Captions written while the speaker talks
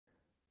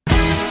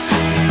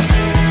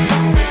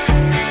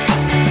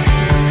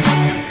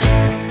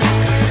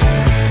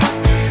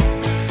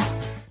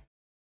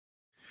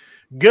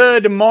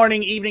Good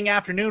morning, evening,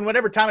 afternoon,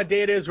 whatever time of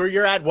day it is where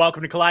you're at.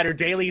 Welcome to Collider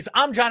Dailies.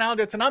 I'm John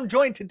Aldritz, and I'm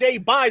joined today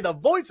by the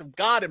voice of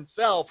God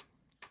himself,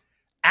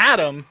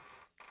 Adam.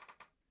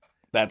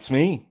 That's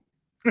me.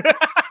 I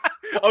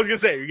was going to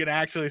say, are you going to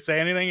actually say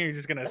anything, or are you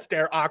just going to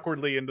stare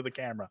awkwardly into the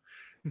camera?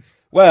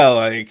 Well,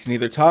 I can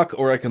either talk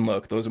or I can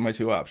look. Those are my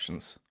two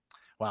options.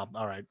 Well,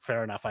 all right.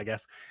 Fair enough, I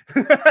guess.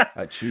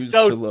 I choose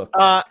to look.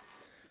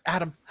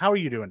 Adam, how are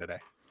you doing today?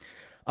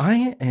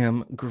 I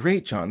am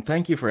great, John.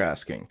 Thank you for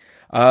asking.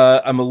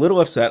 I'm a little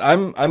upset.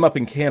 I'm up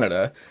in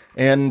Canada,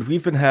 and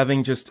we've been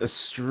having just a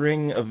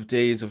string of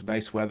days of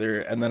nice weather.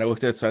 And then I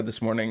looked outside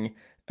this morning,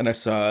 and I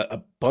saw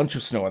a bunch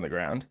of snow on the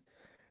ground.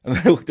 And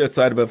then I looked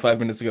outside about 5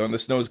 minutes ago, and the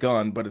snow's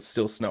gone, but it's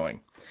still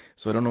snowing.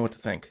 So I don't know what to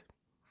think.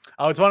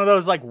 Oh, it's one of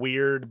those like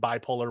weird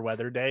bipolar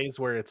weather days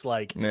where it's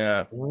like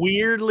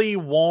weirdly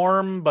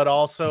warm, but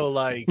also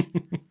like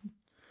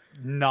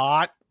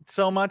not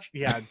so much.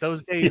 Yeah,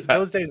 those days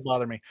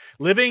bother me.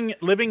 Living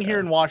here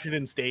in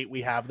Washington State,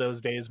 we have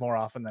those days more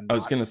often than not. I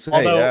was gonna say,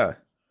 although,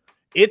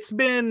 it's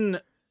been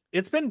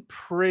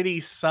pretty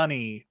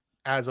sunny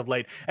as of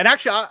late. And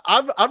actually,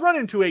 I've run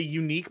into a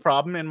unique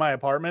problem in my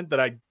apartment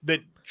that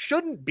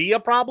shouldn't be a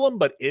problem,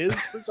 but is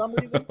for some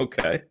reason.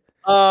 Okay.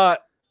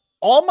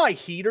 All my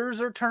heaters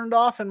are turned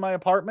off in my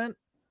apartment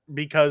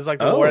because like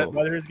the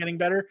weather is getting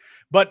better,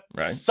 but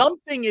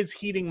something is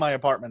heating my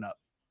apartment up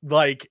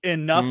like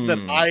enough that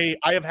I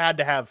have had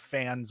to have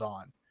fans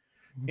on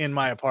in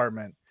my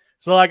apartment.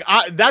 So like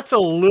that's a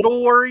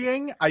little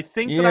worrying. I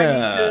think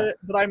that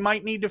I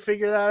might need to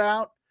figure that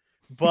out.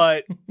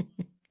 But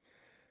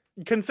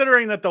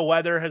considering that the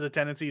weather has a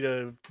tendency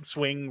to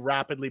swing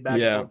rapidly back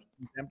to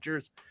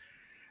temperatures,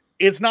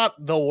 it's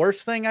not the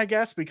worst thing, I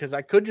guess, because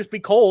I could just be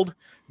cold,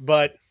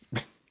 but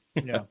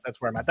yeah, that's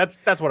where I'm at.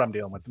 That's what I'm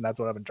dealing with, and that's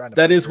what I've been trying to.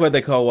 That is why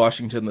they call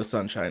Washington the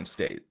Sunshine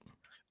State.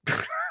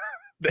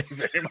 They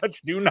very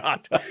much do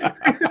not.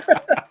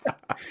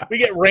 We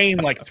get rain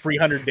like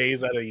 300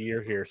 days out of the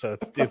year here, so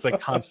it's like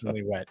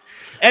constantly wet.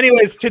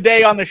 Anyways,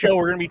 today on the show,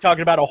 we're going to be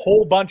talking about a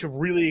whole bunch of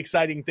really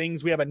exciting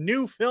things. We have a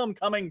new film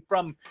coming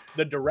from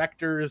the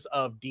directors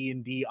of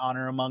D&D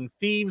Honor Among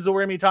Thieves that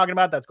we're going to be talking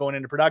about. That's going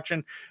into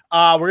production.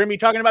 We're going to be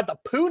talking about the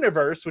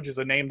Poohniverse, which is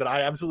a name that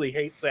I absolutely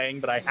hate saying,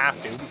 but I have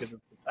to because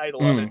it's the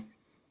title of it.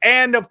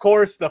 And of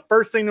course, the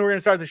first thing that we're going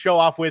to start the show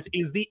off with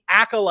is the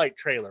Acolyte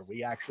trailer.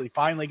 We actually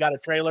finally got a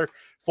trailer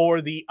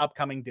for the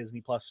upcoming Disney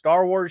Plus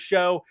Star Wars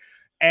show.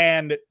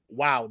 And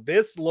wow,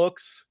 this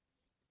looks.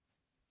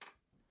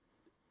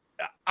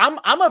 I'm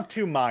of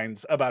two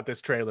minds about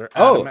this trailer,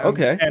 Adam,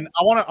 okay. And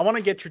I want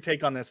to get your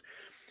take on this.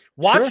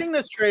 Watching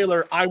this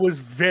trailer, I was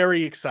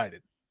very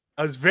excited.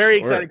 I was very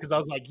excited because I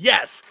was like,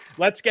 yes,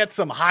 let's get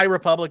some High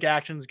Republic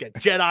actions, get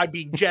Jedi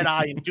being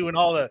Jedi and doing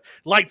all the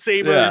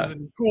lightsabers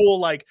and cool,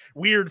 like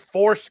weird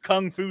Force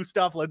Kung Fu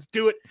stuff. Let's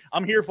do it.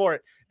 I'm here for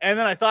it. And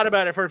then I thought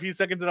about it for a few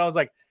seconds and I was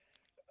like,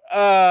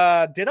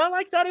 did I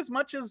like that as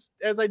much as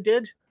I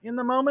did in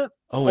the moment?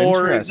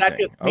 Or is that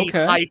just me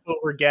hype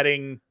over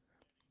getting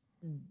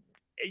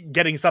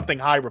something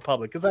High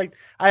Republic? Because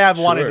I have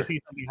wanted to see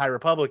something High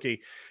Republic-y.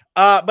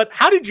 But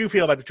how did you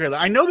feel about the trailer?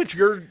 I know that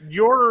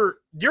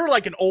you're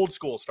like an old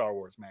school Star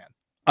Wars man.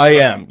 I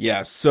am,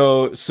 yes.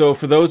 So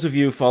for those of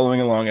you following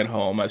along at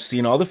home, I've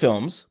seen all the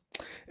films.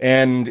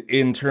 And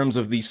in terms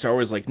of the Star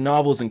Wars like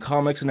novels and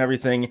comics and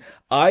everything,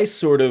 I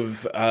sort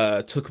of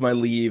took my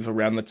leave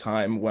around the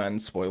time when,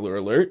 spoiler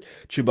alert,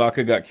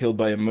 Chewbacca got killed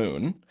by a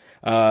moon.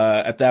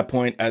 At that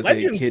point, as a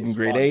kid in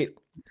grade 8.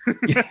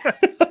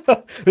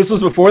 This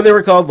was before they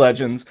were called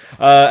Legends.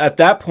 At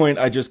that point,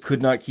 I just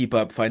could not keep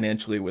up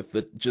financially with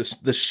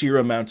the sheer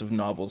amount of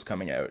novels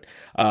coming out.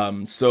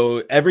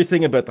 So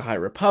everything about the High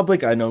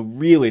Republic, I know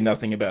really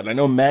nothing about. I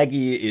know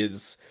Maggie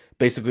is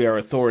basically our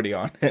authority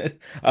on it.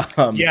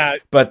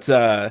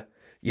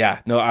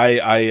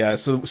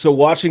 So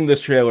watching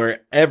this trailer,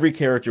 every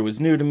character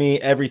was new to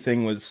me.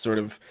 Everything was sort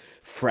of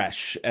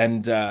fresh.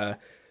 And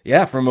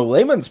from a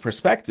layman's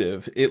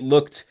perspective, it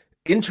looked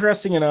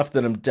interesting enough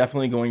that I'm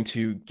definitely going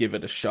to give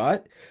it a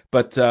shot.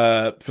 But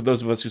for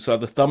those of us who saw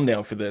the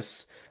thumbnail for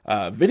this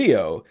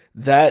video,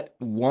 that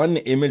one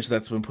image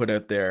that's been put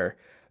out there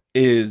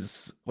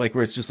is like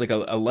where it's just like a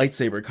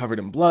lightsaber covered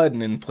in blood,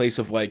 and in place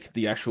of like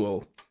the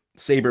actual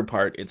saber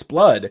part, it's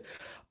blood.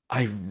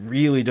 I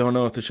really don't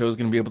know if the show is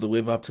going to be able to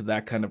live up to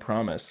that kind of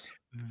promise.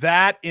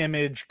 That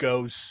image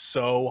goes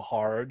so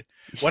hard.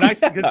 When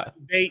because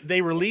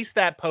they released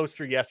that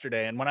poster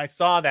yesterday, and when I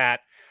saw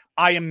that,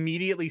 I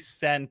immediately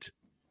sent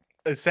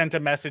a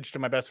message to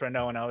my best friend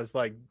Noah, and I was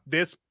like,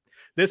 this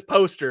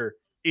poster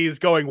is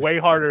going way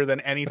harder than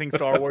anything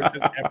Star Wars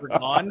has ever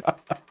gone.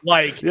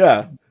 Like,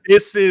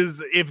 if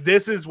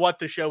this is what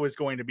the show is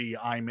going to be,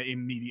 I'm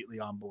immediately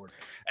on board.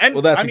 And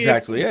well, that's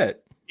exactly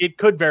it. It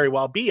could very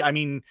well be. I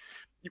mean,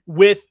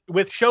 with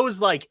shows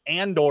like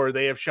Andor,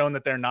 they have shown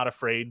that they're not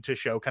afraid to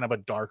show kind of a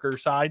darker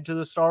side to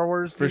the Star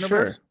Wars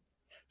universe. Sure.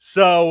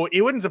 So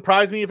it wouldn't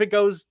surprise me if it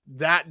goes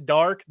that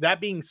dark. That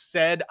being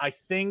said, I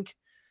think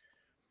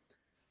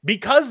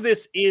because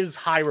this is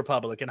High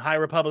Republic, and High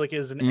Republic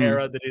is an Mm.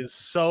 era that is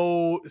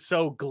so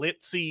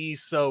glitzy,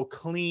 so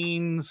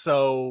clean,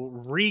 so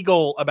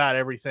regal about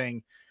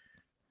everything.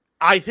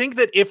 I think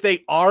that if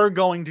they are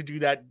going to do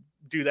that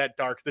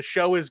dark, the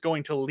show is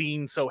going to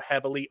lean so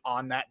heavily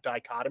on that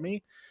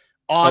dichotomy,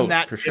 on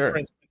that for sure.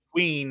 difference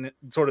between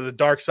sort of the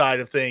dark side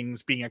of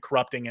things being a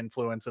corrupting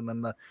influence, and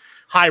then the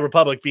High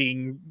Republic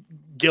being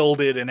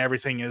gilded and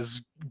everything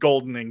is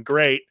golden and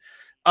great.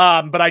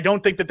 But I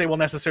don't think that they will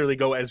necessarily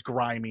go as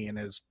grimy and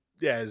as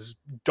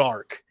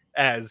dark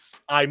as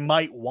I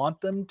might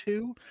want them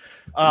to.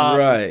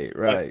 Right.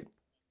 But,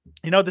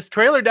 you know, this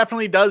trailer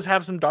definitely does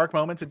have some dark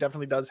moments. It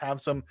definitely does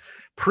have some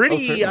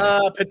pretty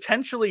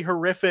potentially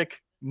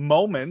horrific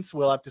moments.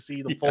 We'll have to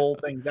see the full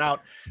things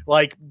out.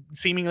 Like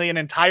seemingly an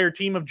entire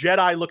team of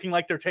Jedi looking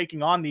like they're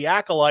taking on the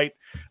Acolyte.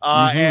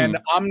 And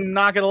I'm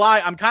not going to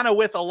lie, I'm kind of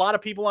with a lot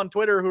of people on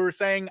Twitter who are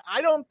saying,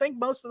 I don't think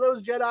most of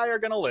those Jedi are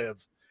going to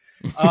live.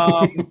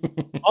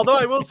 Although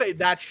I will say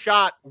that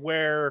shot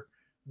where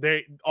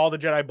all the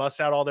Jedi bust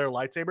out all their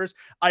lightsabers,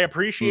 I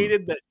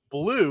appreciated that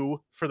blue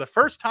for the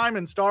first time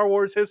in Star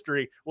Wars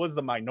history was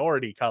the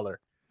minority color.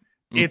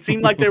 It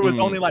seemed like there was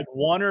only like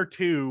one or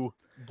two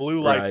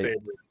blue lightsabers,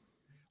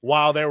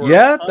 while there were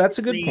that's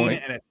a good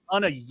point, and a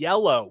ton of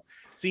yellow.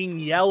 Seeing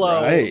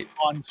yellow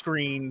on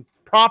screen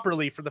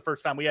properly for the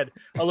first time, we had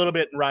a little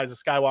bit in Rise of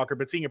Skywalker,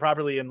 but seeing it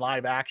properly in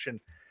live action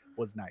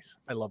was nice.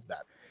 I love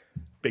that.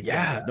 Big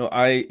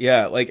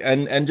like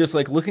and just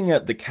like looking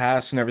at the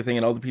cast and everything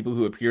and all the people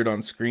who appeared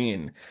on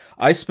screen,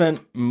 I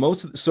spent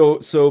most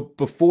of so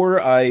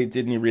before I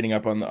did any reading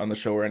up on the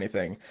show or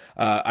anything,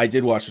 I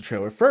did watch the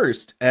trailer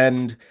first,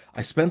 and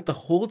I spent the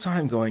whole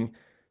time going,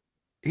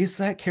 is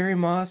that Carrie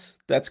Moss?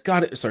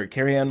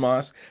 Carrie-Anne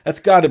Moss. That's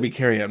got to be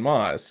Carrie-Anne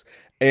Moss.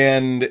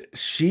 And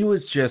she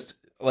was just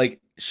like,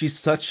 she's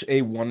such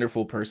a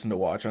wonderful person to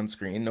watch on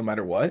screen, no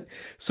matter what.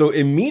 So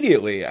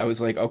immediately I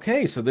was like,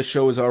 okay, so this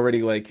show is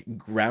already like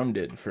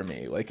grounded for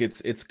me. Like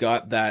it's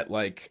got that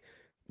like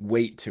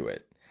weight to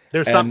it.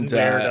 There's something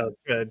there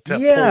to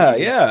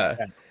yeah.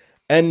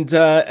 And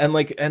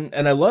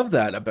I love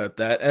that about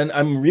that. And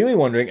I'm really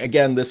wondering,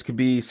 again, this could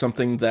be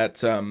something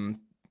that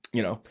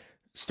you know,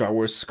 Star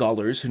Wars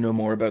scholars who know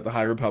more about the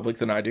High Republic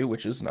than I do,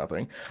 which is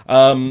nothing.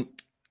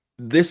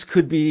 This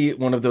could be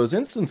one of those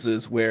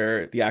instances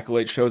where the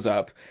Acolyte shows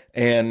up,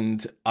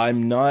 and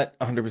I'm not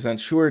 100%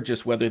 sure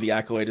just whether the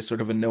Acolyte is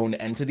sort of a known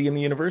entity in the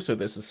universe, or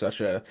this is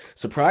such a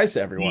surprise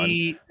to everyone.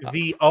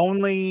 The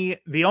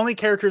only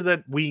character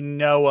that we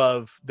know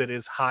of that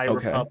is High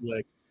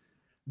Republic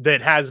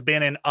that has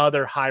been in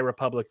other High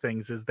Republic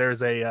things is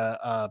there's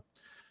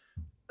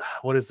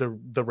what is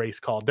the race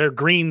called? They're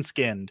green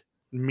skinned.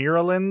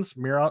 Miralans.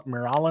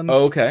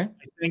 Oh, okay.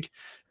 I think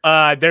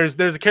there's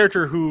a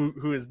character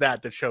who is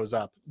that shows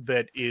up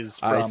that is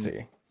from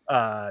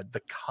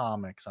the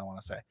comics, I want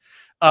to say.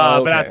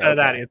 But outside of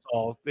that,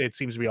 it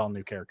seems to be all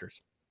new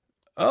characters.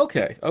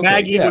 Okay.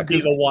 Maggie would be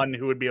the one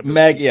who would be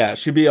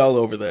she'd be all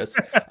over this.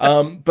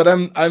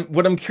 But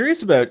what I'm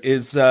curious about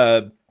is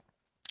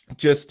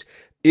just,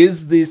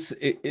 is this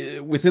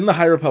within the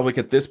High Republic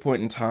at this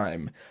point in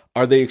time,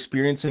 are they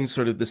experiencing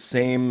sort of the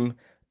same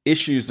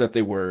issues that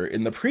they were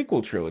in the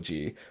prequel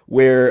trilogy,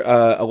 where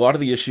a lot of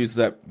the issues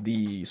that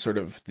the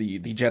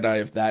Jedi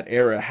of that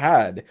era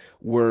had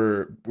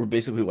were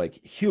basically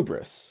like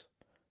hubris,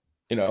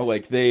 you know,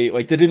 like they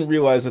didn't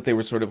realize that they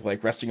were sort of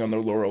like resting on their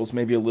laurels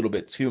maybe a little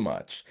bit too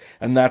much,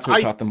 and that's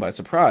what caught them by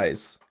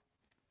surprise.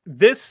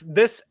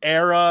 This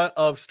era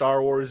of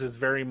Star Wars is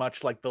very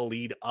much like the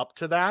lead up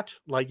to that.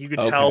 Like you could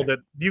tell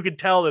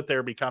that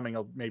they're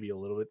becoming maybe a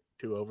little bit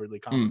too overly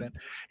confident.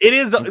 It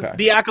is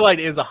the Acolyte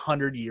is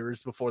 100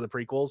 years before the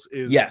prequels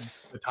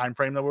is the time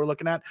frame that we're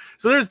looking at.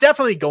 So there's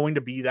definitely going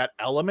to be that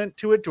element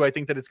to it. Do I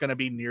think that it's going to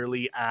be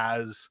nearly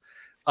as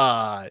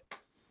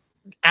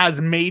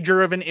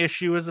major of an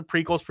issue as the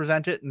prequels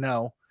present it?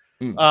 No.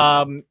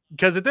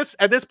 Because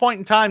at this point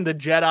in time, the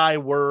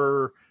Jedi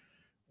were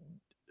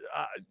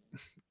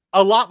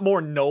a lot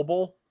more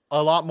noble,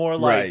 a lot more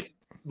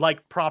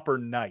like proper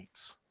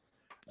knights,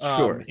 in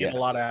a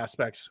lot of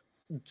aspects.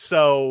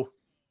 So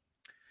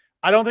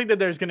I don't think that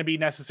there's going to be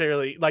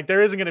necessarily like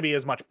there isn't going to be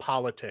as much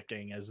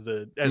politicking as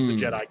the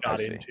Jedi got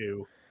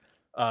into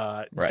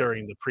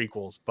during the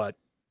prequels, but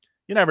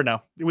you never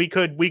know. We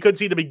could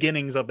see the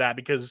beginnings of that,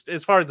 because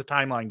as far as the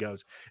timeline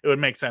goes, it would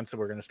make sense that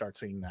we're going to start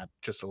seeing that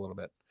just a little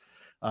bit.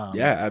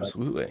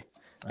 Absolutely.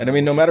 And I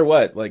mean, no matter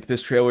what, like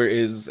this trailer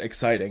is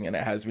exciting, and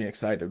it has me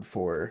excited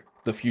for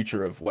the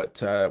future of what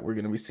we're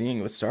going to be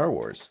seeing with Star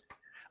Wars.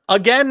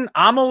 Again,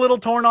 I'm a little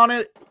torn on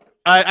it.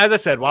 As I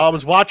said, while I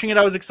was watching it,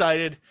 I was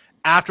excited.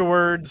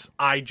 Afterwards,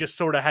 I just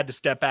sort of had to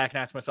step back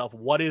and ask myself,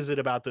 what is it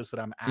about this that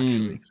I'm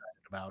actually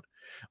excited about?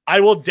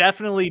 I will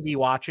definitely be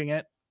watching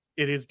it.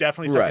 It is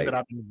definitely something that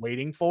I've been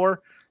waiting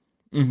for.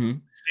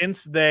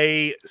 Since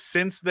they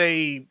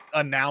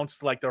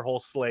announced like their whole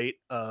slate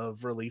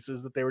of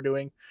releases that they were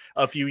doing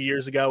a few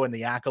years ago, and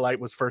the Acolyte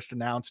was first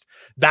announced,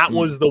 that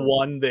was the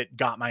one that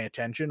got my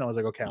attention. I was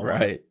like, okay, I'll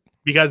watch it.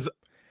 Because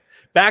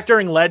Back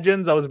during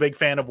Legends, I was a big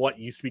fan of what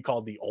used to be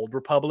called the Old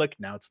Republic.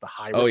 Now it's the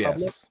High Republic.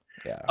 Yes.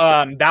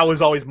 Yeah. That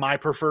was always my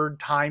preferred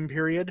time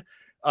period.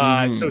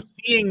 So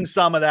seeing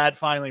some of that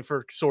finally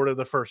for sort of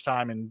the first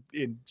time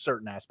in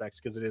certain aspects,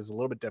 because it is a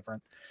little bit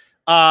different.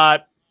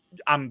 I'm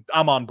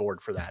on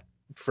board for that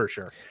for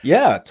sure.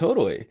 Yeah,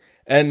 totally.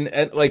 And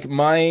like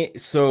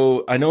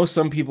so I know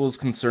some people's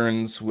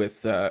concerns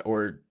with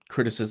or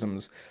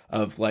criticisms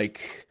of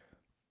like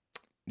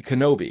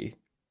Kenobi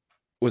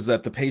was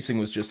that the pacing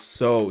was just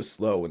so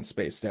slow and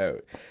spaced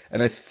out.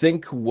 And I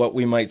think what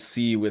we might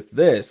see with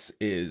this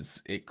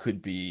is it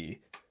could be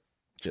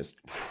just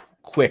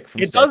quick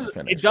from start to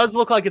finish. It does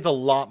look like it's a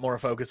lot more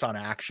focused on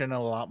action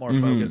and a lot more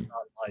focused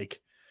on like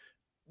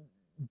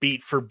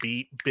beat for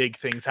beat big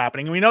things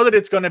happening. And we know that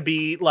it's going to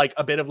be like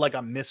a bit of like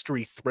a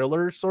mystery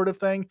thriller sort of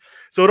thing.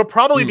 So it'll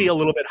probably be a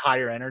little bit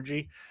higher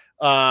energy.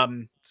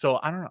 So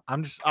I don't know.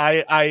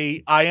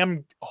 I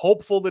am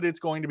hopeful that it's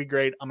going to be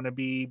great. I'm gonna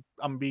be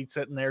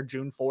sitting there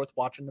June 4th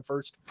watching the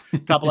first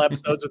couple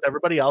episodes with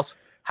everybody else,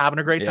 having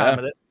a great time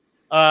with it.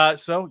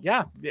 So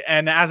yeah,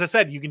 and as I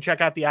said, you can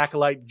check out the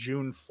Acolyte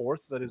June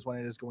 4th. That is when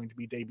it is going to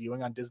be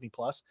debuting on Disney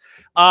Plus.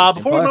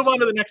 Before we move on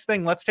to the next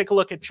thing, let's take a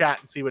look at chat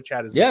and see what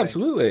chat is. Yeah,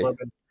 absolutely.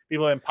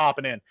 People have been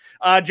popping in.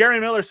 Jeremy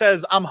Miller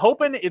says, I'm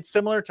hoping it's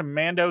similar to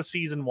Mando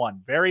season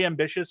 1. Very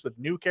ambitious with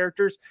new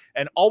characters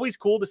and always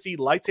cool to see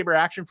lightsaber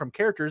action from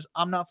characters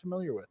I'm not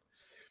familiar with.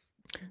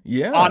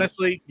 Yeah.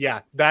 Honestly, yeah,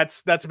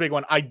 that's a big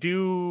one. I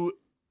do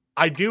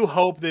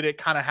hope that it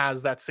kind of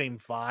has that same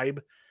vibe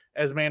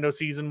as Mando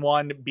season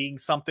 1, being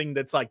something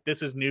that's like,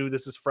 this is new,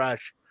 this is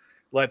fresh.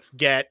 Let's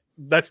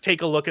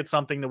take a look at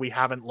something that we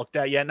haven't looked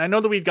at yet. And I know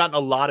that we've gotten a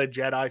lot of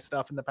Jedi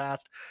stuff in the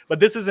past,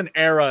 but this is an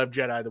era of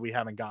Jedi that we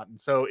haven't gotten.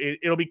 So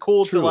it'll be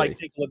cool to like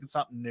take a look at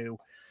something new,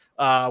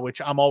 which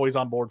I'm always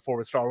on board for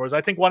with Star Wars. I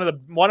think one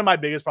of my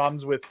biggest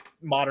problems with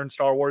modern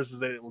Star Wars is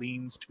that it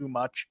leans too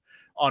much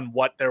on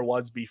what there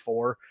was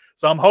before.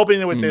 So I'm hoping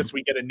that with this,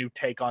 we get a new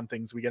take on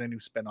things. We get a new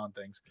spin on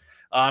things.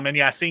 And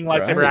yeah, seeing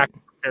lightsaber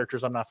action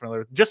characters I'm not familiar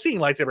with, just seeing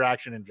lightsaber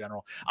action in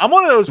general. I'm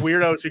one of those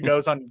weirdos who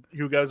goes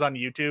on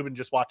YouTube and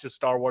just watches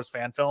Star Wars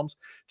fan films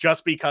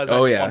just because I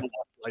just want to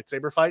watch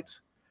lightsaber fights.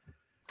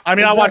 I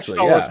mean, I watch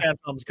Star Wars fan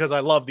films because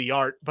I love the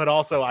art, but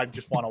also I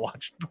just want to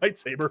watch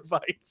lightsaber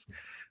fights.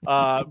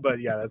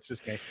 But yeah, that's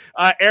just me.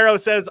 Arrow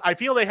says, I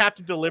feel they have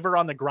to deliver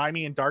on the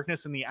grimy and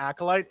darkness in the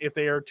Acolyte if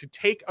they are to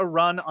take a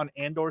run on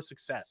Andor's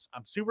success.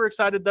 I'm super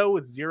excited though,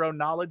 with zero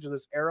knowledge of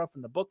this era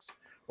from the books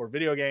or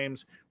video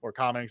games or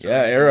comics.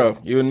 Yeah, Arrow,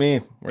 you and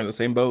me, we're in the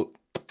same boat.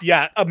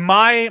 Yeah,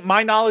 my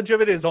knowledge of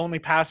it is only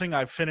passing.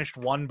 I've finished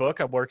one book.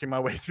 I'm working my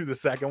way through the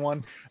second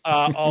one.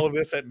 All of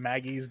this at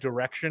Maggie's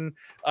direction.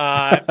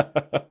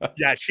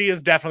 Yeah, she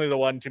is definitely the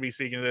one to be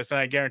speaking to this, and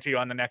I guarantee you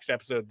on the next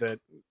episode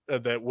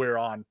that we're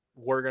on,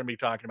 we're going to be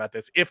talking about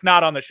this. If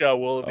not on the show,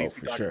 we'll at least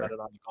be talking about it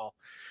on the call.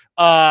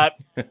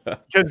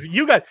 Because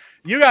you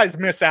guys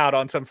miss out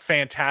on some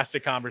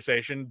fantastic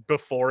conversation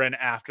before and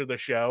after the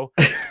show.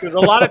 Because a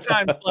lot of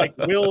times,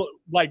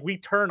 we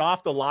turn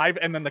off the live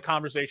and then the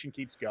conversation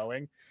keeps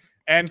going,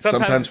 and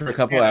sometimes for a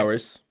couple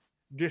hours.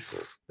 There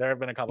have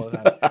been a couple of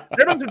times.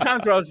 There have been some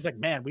times where I was just like,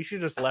 man, we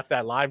should just left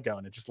that live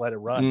going and just let it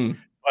run.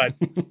 But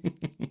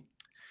it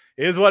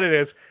is what it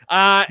is.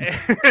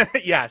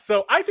 Yeah.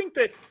 So I think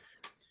that.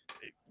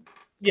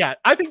 Yeah,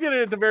 I think that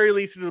at the very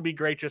least it'll be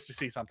great just to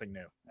see something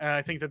new, and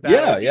I think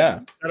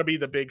that'll be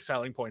the big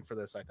selling point for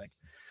this. I think.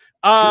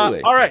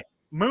 All right,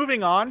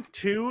 moving on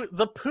to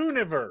the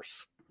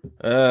Poohniverse.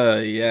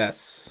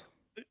 Yes.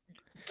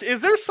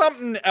 Is there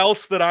something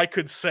else that I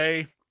could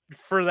say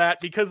for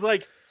that? Because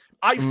like,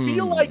 I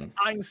feel like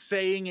I'm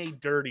saying a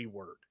dirty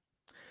word.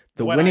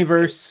 The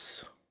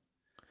Winnieverse.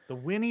 The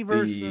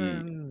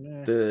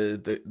Winnieverse.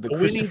 The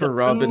Christopher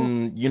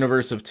Robin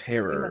universe of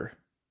terror.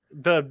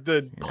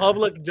 The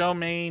public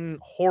domain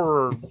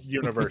horror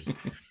universe.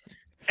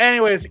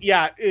 Anyways,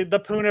 yeah, the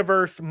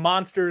Poohniverse,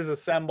 Monsters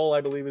Assemble,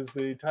 I believe is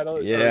the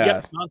title.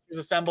 Yeah, Monsters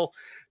Assemble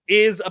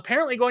is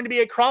apparently going to be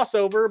a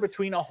crossover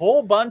between a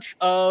whole bunch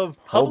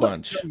of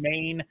public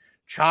domain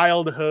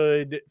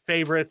childhood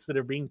favorites that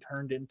are being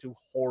turned into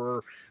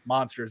horror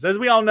monsters. As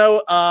we all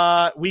know,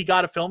 we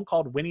got a film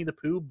called Winnie the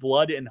Pooh,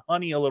 Blood and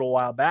Honey a little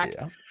while back.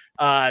 Yeah.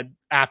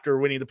 After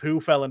Winnie the Pooh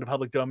fell into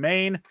public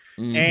domain,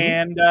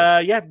 and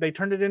they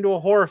turned it into a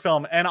horror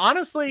film. And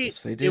honestly,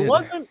 it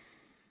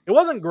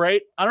wasn't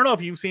great. I don't know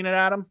if you've seen it,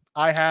 Adam.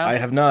 I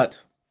have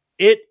not.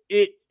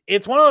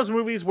 It's one of those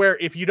movies where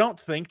if you don't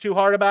think too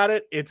hard about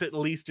it, it's at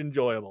least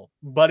enjoyable.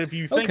 But if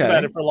you think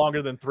about it for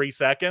longer than 3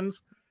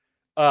 seconds,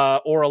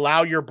 or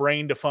allow your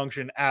brain to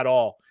function at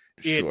all,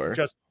 it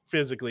just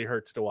physically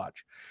hurts to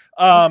watch.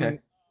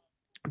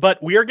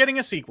 But we are getting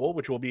a sequel,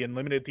 which will be in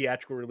limited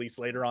theatrical release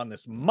later on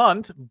this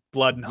month,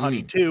 Blood and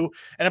Honey 2.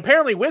 And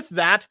apparently with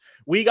that,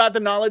 we got the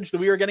knowledge that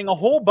we are getting a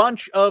whole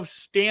bunch of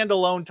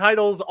standalone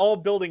titles, all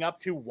building up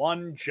to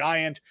one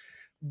giant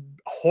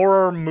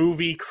horror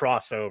movie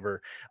crossover.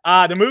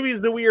 The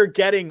movies that we are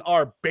getting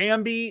are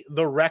Bambi: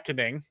 The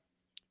Reckoning.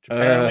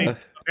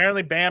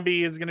 Apparently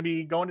Bambi is going to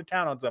be going to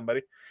town on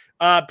somebody.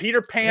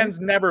 Peter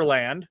Pan's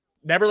Neverland.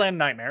 Neverland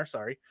Nightmare,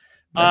 sorry.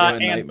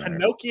 Neverland And Nightmare.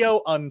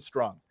 Pinocchio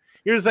Unstrung.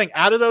 Here's the thing.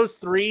 Out of those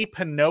three,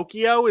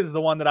 Pinocchio is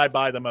the one that I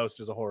buy the most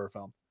as a horror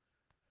film.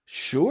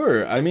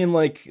 Sure. I mean,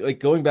 like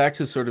going back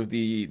to sort of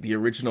the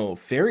original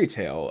fairy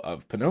tale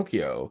of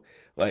Pinocchio,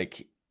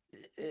 like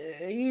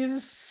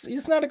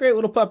he's not a great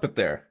little puppet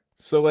there.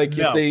 So like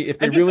No. if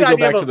they And just really the go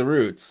idea back of to the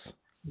roots.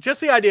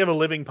 Just the idea of a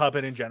living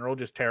puppet in general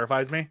just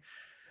terrifies me.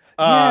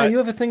 Yeah, you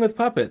have a thing with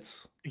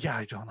puppets. Yeah,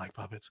 I don't like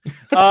puppets.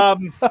 I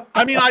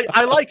mean,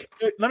 I like,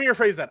 let me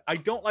rephrase that. I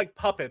don't like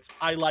puppets.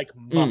 I like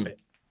Muppet.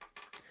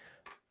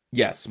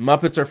 Yes,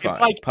 Muppets are fun.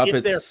 It's like puppets,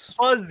 if they're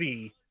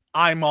fuzzy,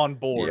 I'm on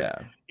board. Yeah.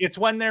 It's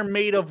when they're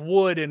made of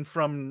wood and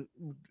from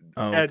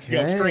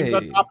strings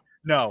on top.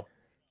 No.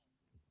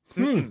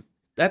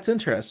 That's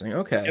interesting.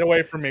 Okay. Get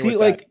away from me. See,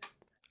 with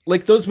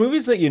like those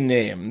movies that you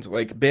named,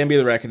 like Bambi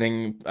the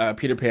Reckoning,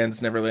 Peter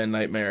Pan's Neverland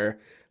Nightmare,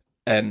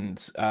 and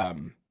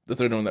the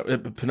third one,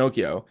 that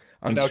Pinocchio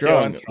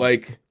Unstrung.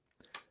 Like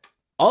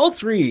all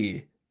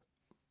three,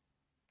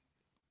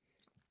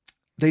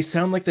 they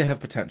sound like they have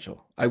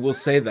potential. I will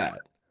say that.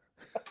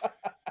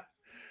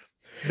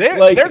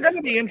 They're going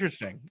to be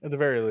interesting at the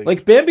very least.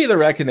 Like Bambi the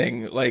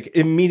Reckoning, like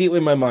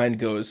immediately my mind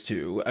goes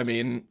to, I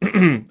mean,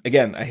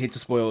 again, I hate to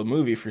spoil a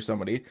movie for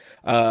somebody,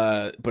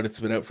 but it's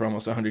been out for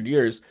almost 100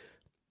 years.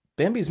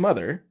 Bambi's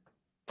mother,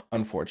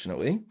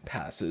 unfortunately,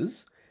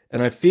 passes,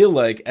 and I feel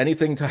like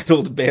anything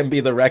titled Bambi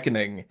the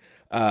Reckoning,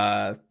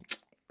 we're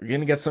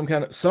gonna get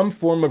some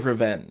form of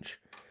revenge.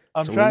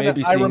 So we may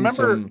be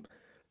seeing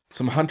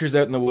some hunters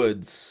out in the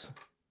woods.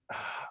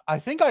 I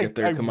think I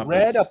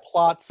read a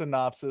plot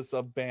synopsis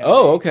of Bambi.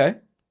 Oh, okay.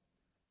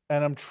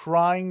 And I'm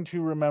trying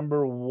to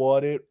remember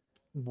what it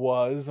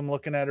was. I'm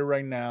looking at it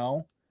right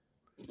now.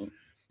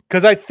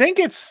 Because I think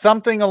it's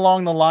something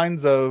along the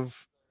lines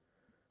of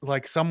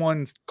like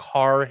someone's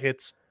car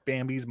hits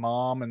Bambi's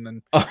mom and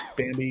then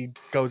Bambi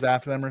goes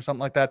after them or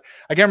something like that.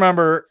 I can't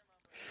remember.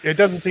 It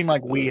doesn't seem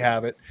like we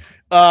have it.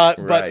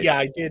 But yeah,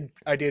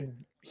 I did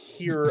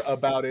hear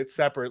about it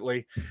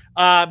separately.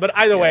 But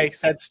either way,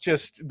 that's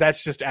just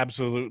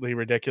absolutely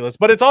ridiculous.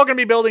 But it's all going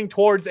to be building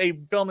towards a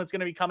film that's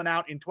going to be coming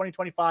out in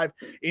 2025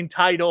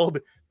 entitled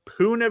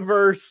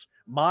Poohniverse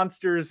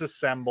Monsters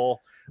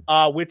Assemble,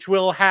 which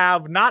will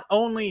have not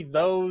only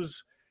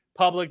those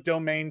public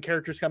domain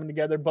characters coming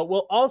together, but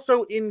will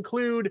also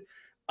include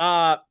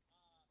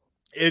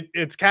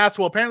its cast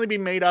will apparently be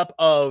made up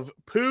of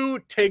Pooh,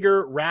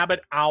 Tigger,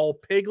 Rabbit, Owl,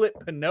 Piglet,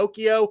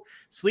 Pinocchio,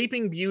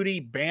 Sleeping Beauty,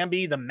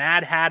 Bambi, the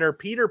Mad Hatter,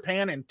 Peter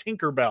Pan, and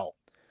Tinkerbell.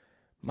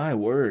 My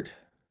word.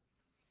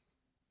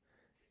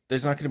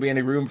 There's not going to be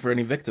any room for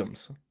any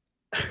victims.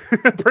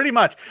 Pretty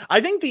much. I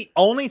think the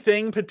only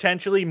thing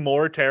potentially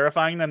more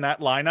terrifying than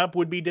that lineup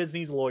would be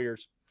Disney's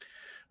lawyers.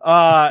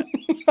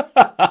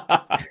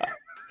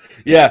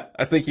 Yeah,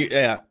 I think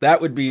that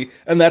would be,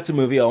 and that's a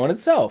movie all in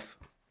itself.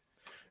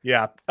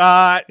 Yeah.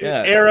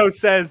 Arrow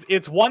says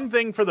it's one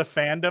thing for the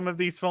fandom of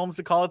these films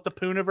to call it the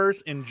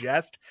Poohniverse in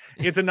jest.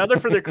 It's another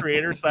for the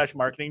creator /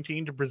 marketing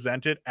team to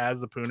present it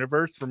as the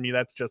Poohniverse. For me,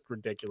 that's just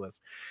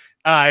ridiculous.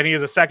 And he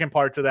has a second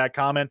part to that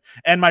comment.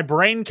 And my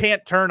brain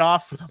can't turn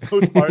off for the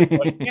most part,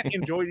 but I can't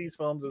enjoy these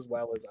films as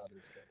well as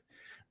others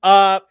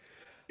could.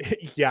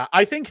 Yeah,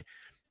 I think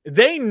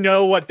they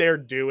know what they're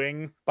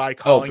doing by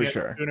calling it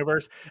the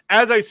Poohniverse.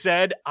 As I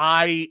said,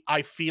 I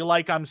feel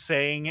like I'm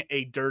saying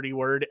a dirty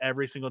word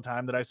every single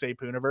time that I say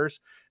Poohniverse.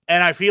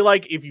 And I feel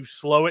like if you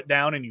slow it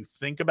down and you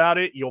think about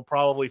it, you'll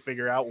probably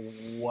figure out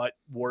what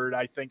word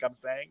I think I'm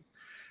saying.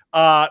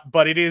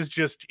 But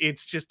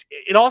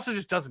it also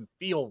just doesn't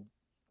feel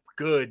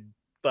good,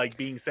 like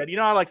being said. You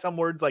know how like some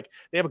words, like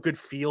they have a good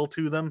feel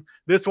to them.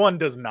 This one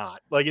does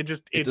not. Like it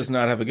does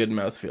not have a good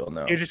mouthfeel.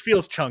 No, it just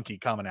feels chunky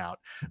coming out.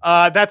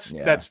 That's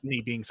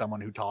me being someone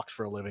who talks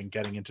for a living,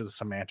 getting into the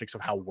semantics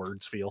of how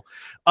words feel.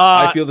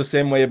 I feel the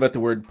same way about the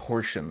word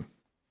portion.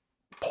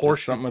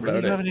 Portion. Something about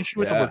it. You have an issue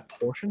with the word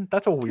portion?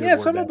 That's a weird. Yeah,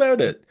 something about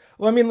it.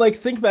 Well, I mean, like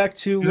think back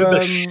to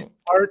the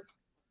part.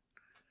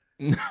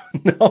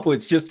 No,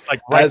 it's just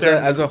like as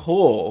a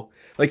whole.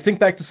 Like think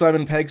back to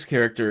Simon Pegg's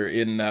character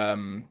in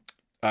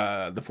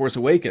The Force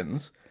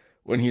Awakens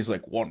when he's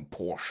like one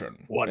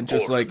portion,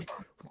 just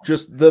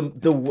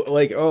the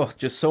like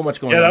just so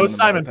much going on. Yeah, that was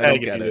Simon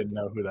Pegg. If you didn't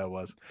know who that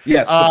was,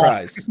 yes,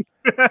 surprise.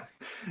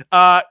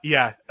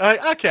 Yeah,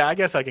 okay, I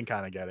guess I can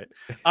kind of get it.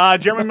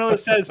 Jeremy Miller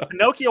says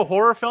Pinocchio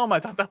horror film. I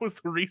thought that was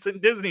the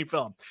recent Disney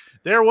film.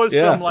 There was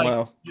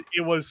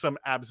it was some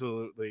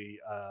absolutely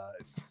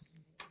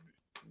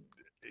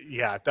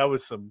that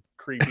was some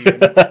creepy.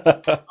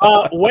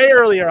 Way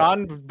earlier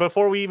on,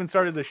 before we even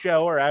started the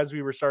show, or as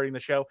we were starting the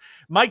show,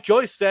 Mike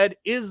Joyce said,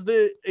 "Is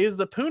the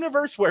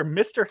Poohniverse where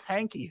Mr.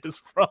 Hanky is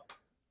from?"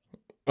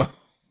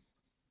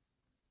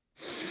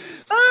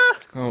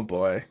 Oh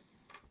boy!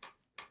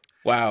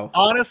 Wow.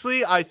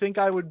 Honestly, I think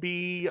I would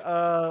be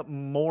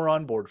more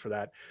on board for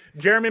that.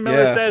 Jeremy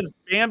Miller says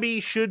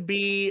Bambi should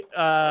be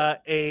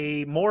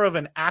a more of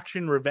an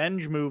action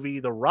revenge movie.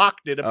 The Rock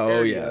did a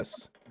parody. Oh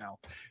yes. No.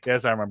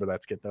 Yes, I remember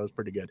that skit. That was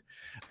pretty good.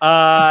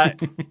 Yeah,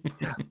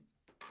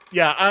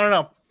 I don't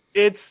know.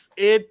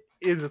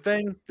 is a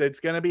thing that's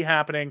going to be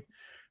happening.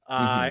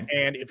 Mhm.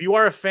 And if you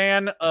are a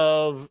fan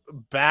of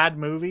bad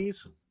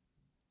movies,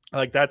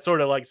 like that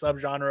sort of like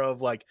subgenre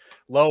of like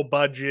low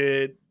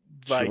budget,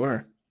 like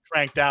Sure.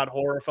 cranked out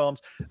horror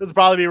films, this will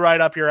probably be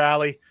right up your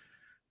alley.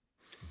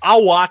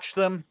 I'll watch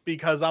them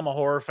because I'm a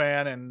horror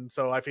fan, and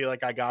so I feel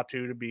like I got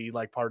to be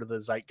like part of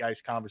the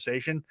zeitgeist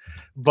conversation.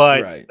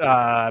 But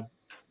Right.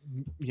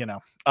 you know,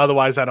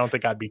 otherwise, I don't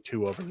think I'd be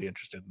too overly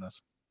interested in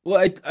this.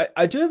 Well,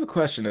 I do have a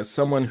question as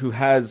someone who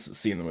has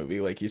seen the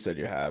movie, like you said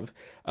you have.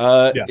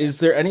 Yeah. Is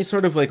there any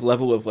sort of like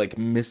level of like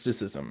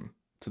mysticism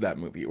to that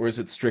movie, or is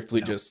it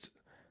strictly No. just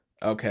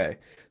okay?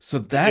 So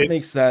that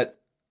makes that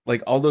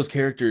like all those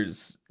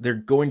characters, they're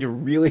going to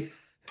really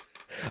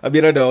I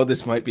mean, I know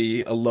this might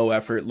be a low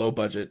effort, low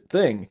budget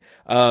thing,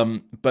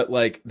 but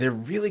like they're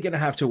really gonna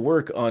have to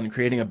work on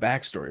creating a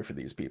backstory for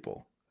these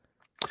people.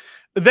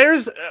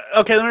 There's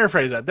okay. Let me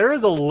rephrase that. There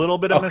is a little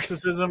bit of Okay,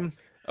 mysticism,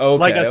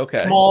 like okay, a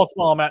okay,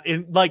 small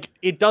amount. Like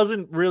it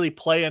doesn't really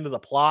play into the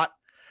plot,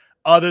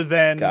 other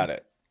than got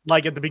it.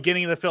 like at the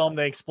beginning of the film,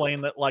 they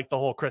explain that like the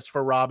whole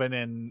Christopher Robin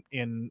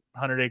in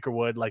 100 Acre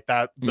Wood, like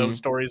that, those Mhm.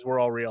 stories were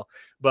all real.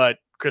 But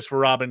Christopher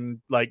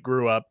Robin like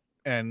grew up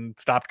and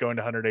stopped going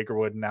to 100 Acre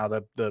Wood, and now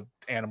the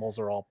animals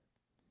are all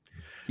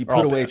He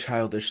put away pissed.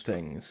 childish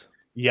things.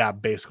 Yeah,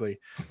 basically,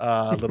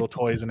 little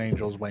toys and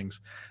angels' wings.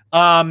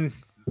 I'm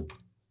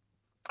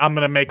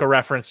gonna make a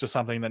reference to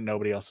something that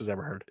nobody else has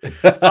ever heard.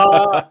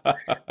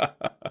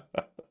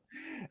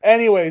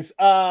 Anyways,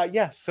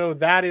 yeah, so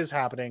that is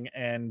happening,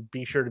 and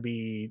be sure to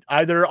be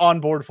either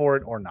on board for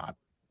it or not.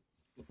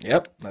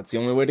 Yep, that's the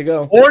only way to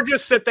go. Or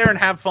just sit there and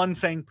have fun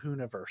saying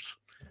Poohniverse.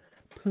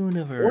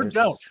 Poohniverse. Or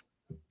don't.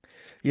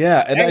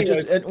 Yeah, and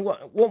Anyways.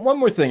 one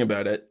more thing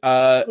about it.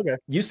 Okay.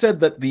 You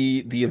said that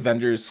the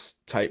Avengers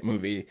type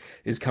movie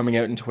is coming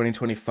out in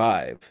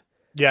 2025.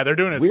 Yeah, they're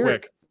doing it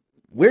quick.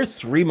 We're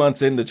 3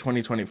 months into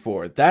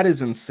 2024. That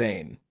is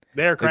insane.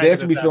 They're Like cranking they have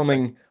to be this out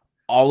filming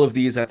all of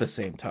these at the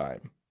same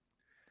time.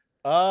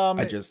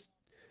 quick.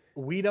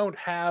 We don't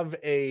have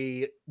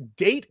a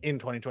date in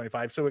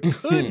 2025, so it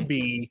could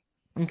be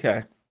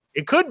okay.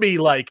 It could be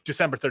like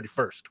December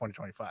 31st,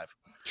 2025.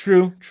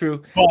 True.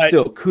 But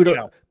still,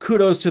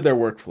 kudos to their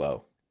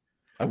workflow.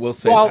 I will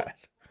say that.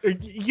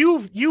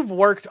 You've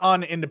worked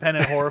on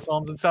independent horror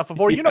films and stuff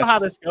before. You know how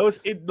this goes.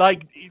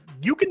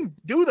 You can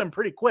do them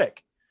pretty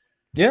quick.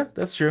 Yeah,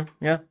 that's true.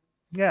 Yeah.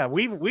 Yeah,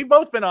 we've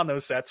both been on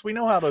those sets. We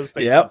know how those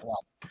things Yep.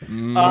 flop.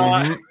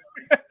 Mhm.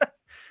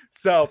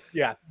 So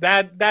yeah,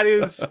 that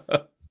is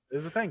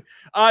a thing.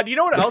 Do you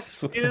know what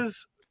else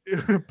is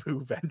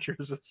Pooh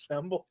Ventures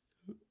Assemble?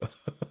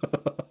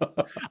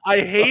 I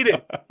hate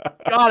it.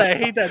 God, I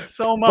hate that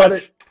so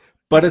much.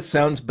 But it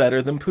sounds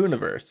better than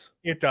Poohniverse.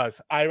 It does.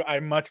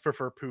 I much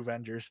prefer Pooh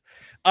Vengers.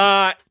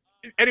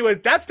 Anyways,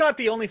 that's not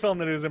the only film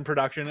that is in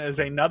production. Is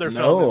another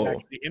film that's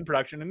actually in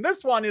production, and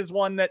this one is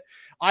one that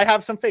I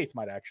have some faith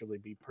might actually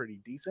be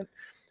pretty decent.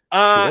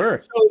 Sure.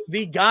 So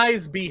the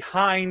guys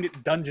behind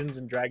Dungeons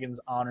and Dragons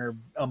Honor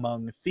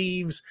Among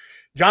Thieves,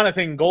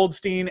 Jonathan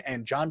Goldstein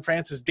and John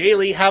Francis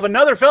Daley, have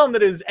another film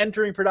that is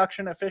entering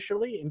production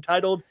officially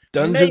entitled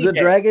Dungeons and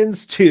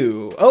Dragons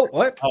 2. Oh,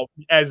 what? Oh,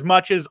 as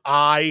much as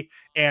I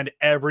and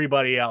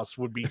everybody else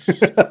would be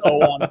so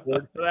on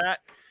board for that.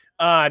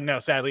 No,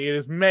 sadly, it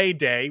is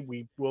Mayday.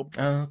 We will.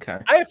 Okay.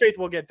 I have faith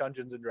we'll get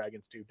Dungeons and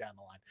Dragons 2 down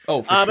the line.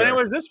 Oh, for sure. But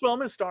anyways, this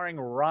film is starring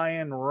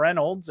Ryan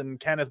Reynolds and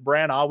Kenneth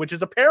Branagh, which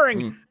is a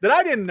pairing that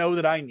I didn't know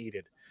that I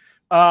needed.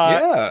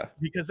 Yeah.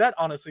 Because that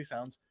honestly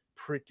sounds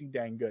pretty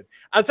dang good.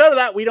 Outside of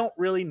that, we don't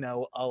really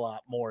know a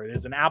lot more. It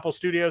is an Apple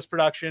Studios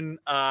production,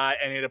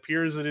 and it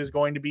appears it is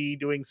going to be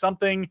doing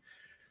something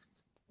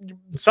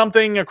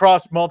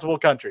across multiple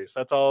countries.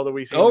 That's all that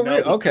we see. Oh,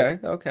 really? Okay.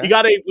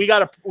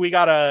 We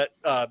got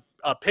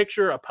a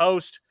picture, a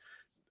post,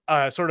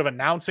 sort of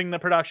announcing the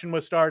production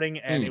was starting,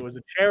 and it was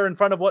a chair in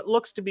front of what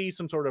looks to be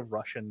some sort of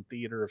Russian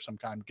theater of some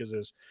kind, because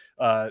there's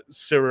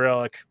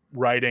Cyrillic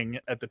writing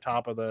at the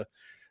top of the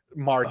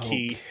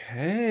marquee.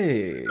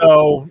 Okay.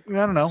 So I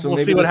don't know. So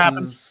we'll see what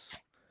happens.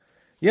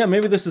 Yeah,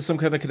 maybe this is some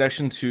kind of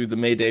connection to the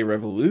Mayday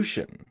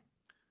Revolution.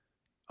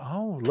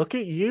 Oh, look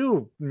at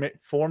you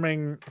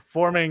forming,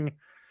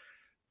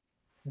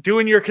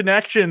 doing your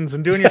connections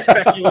and doing your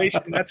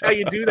speculation. That's how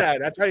you do that.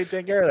 That's how you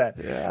take care of that.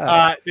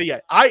 Yeah.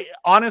 I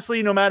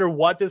honestly, no matter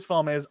what this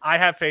film is, I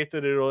have faith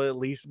that it'll at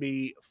least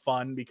be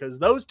fun, because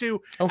those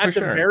two, at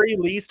the very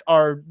least,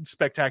 are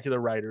spectacular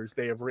writers.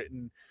 They have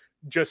written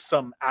just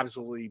some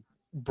absolutely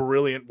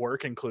brilliant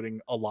work, including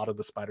a lot of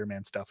the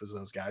Spider-Man stuff as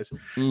those guys.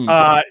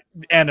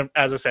 And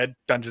as I said,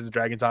 Dungeons and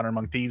Dragons Honor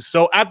Among Thieves.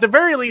 So at the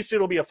very least,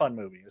 it'll be a fun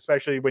movie,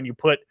 especially when you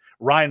put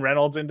Ryan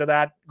Reynolds into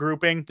that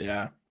grouping.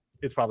 Yeah.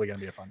 It's probably going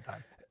to be a fun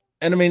time.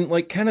 And I mean,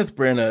 like Kenneth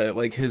Branagh,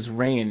 like his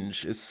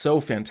range is so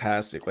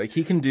fantastic. Like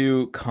he can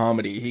do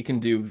comedy, he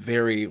can do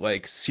very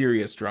like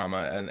serious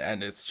drama,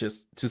 and it's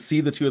just to see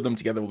the two of them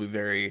together will be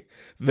very,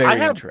 very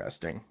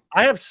interesting.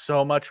 I have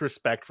so much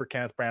respect for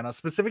Kenneth Branagh,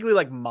 specifically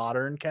like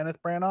modern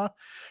Kenneth Branagh,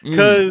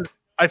 because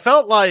I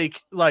felt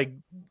like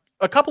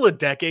a couple of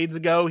decades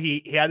ago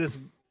he had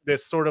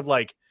this sort of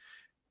like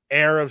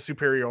air of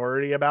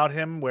superiority about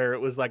him, where it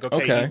was like, okay,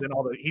 Okay.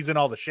 he's in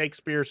all the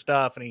Shakespeare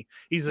stuff, and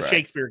he's a Right.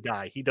 Shakespeare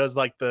guy. He does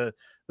like the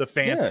Yeah.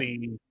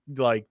 fancy,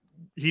 like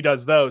he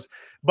does those,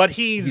 but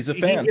He's a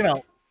fan. you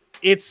know,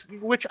 it's,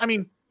 which I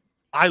mean,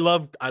 I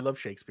love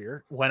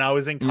Shakespeare. When I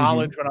was in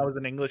college, when I was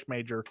an English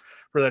major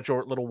for that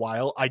short little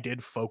while, I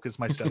did focus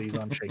my studies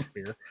on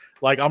Shakespeare.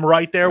 Like I'm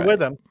right there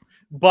with him,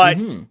 but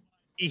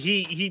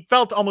he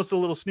felt almost a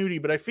little snooty.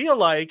 But I feel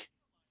like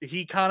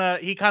he kind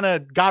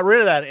of got rid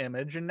of that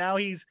image, and now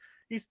he's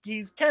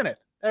Kenneth.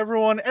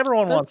 Everyone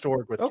wants to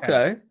work with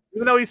Kenneth,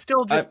 even though he's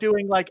still just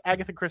doing like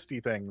Agatha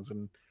Christie things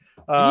and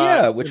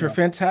yeah, which are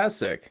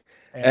fantastic.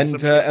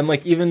 And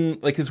like even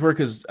like his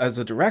work as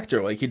a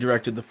director, like he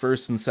directed the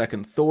first and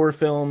second Thor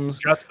films.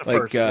 Just the like,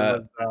 first.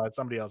 There was,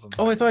 somebody else.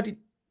 Oh, I thought he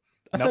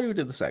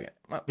did the second.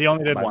 He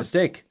only did My one.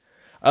 mistake.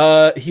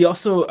 He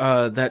also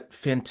that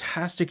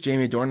fantastic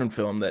Jamie Dornan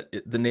film that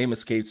the name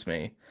escapes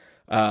me.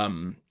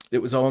 It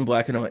was all in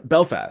black and white.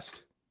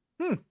 Belfast.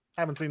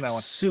 Haven't seen that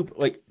one. Super,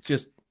 like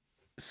just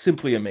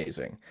simply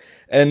amazing.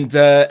 And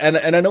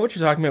I know what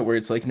you're talking about, where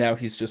it's like now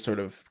he's just sort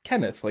of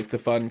Kenneth, like the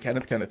fun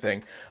Kenneth kind of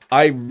thing.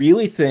 I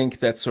really think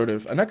that's sort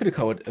of, I'm not going to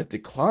call it a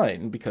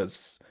decline,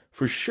 because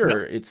for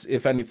sure it's,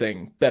 if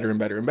anything, better and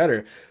better and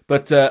better.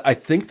 But I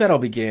think that all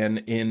began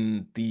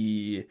in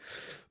the,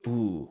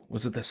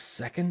 was it the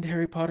second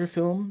Harry Potter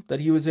film that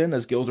he was in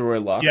as Gilderoy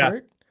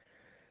Lockhart?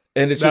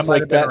 Yeah. And it's just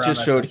like that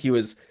just showed he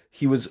was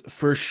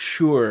for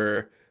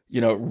sure,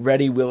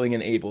 ready, willing,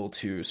 and able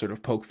to sort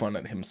of poke fun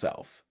at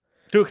himself.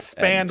 To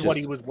expand what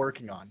he was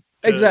working on.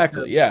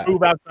 Exactly, yeah.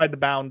 Move outside the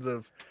bounds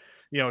of,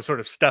 sort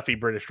of stuffy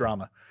British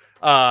drama.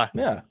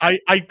 Yeah.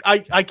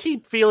 I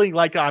keep feeling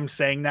like I'm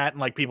saying that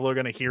and like people are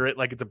going to hear it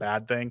like it's a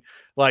bad thing.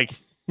 Like,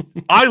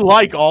 I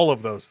like all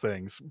of those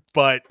things,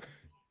 but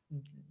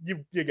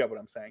you get what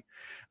I'm saying.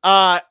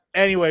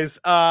 Anyways,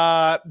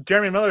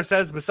 Jeremy Miller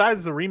says,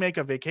 besides the remake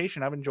of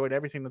Vacation, I've enjoyed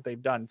everything that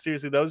they've done.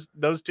 Seriously,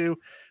 those two,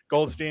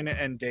 Goldstein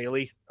and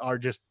Daley, are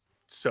just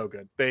so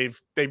good.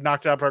 They've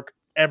knocked out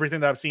everything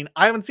that I've seen.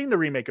 I haven't seen the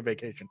remake of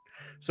Vacation,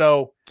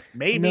 so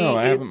maybe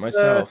I haven't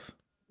myself.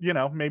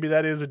 Maybe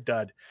that is a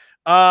dud.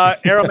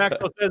 Arrow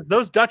Maxwell says,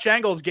 those Dutch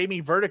angles gave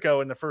me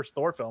vertigo in the first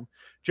Thor film.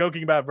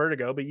 Joking about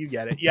vertigo, but you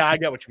get it. Yeah, I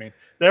get what you mean.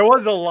 There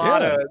was a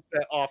lot of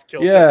off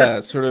kilter.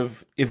 Yeah, sort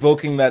of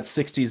evoking that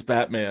 60s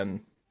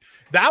Batman.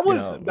 That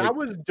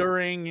was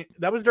during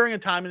a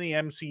time in the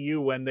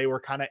MCU when they were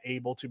kind of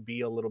able to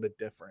be a little bit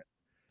different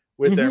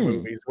with their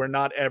movies, where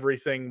not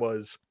everything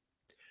was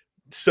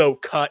so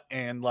cut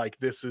and like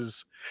this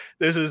is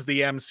the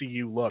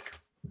MCU look.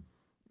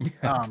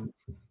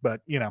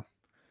 But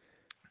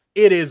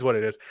it is what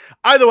it is.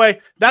 Either way,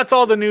 that's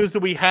all the news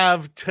that we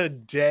have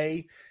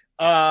today.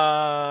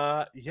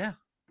 All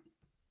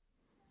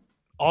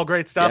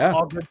great stuff.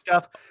 All good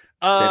stuff.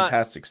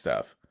 Fantastic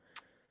stuff.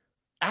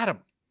 Adam.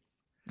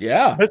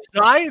 Yeah.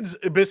 Besides,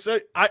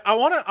 I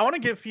want to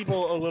give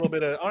people a little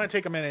bit of. I want to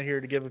take a minute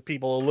here to give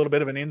people a little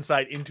bit of an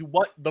insight into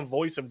what the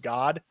voice of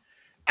God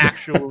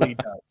actually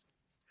does.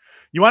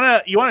 You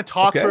want to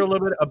talk for a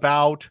little bit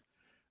about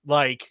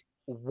like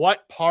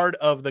what part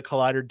of the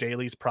Collider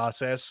Dailies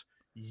process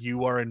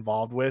you are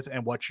involved with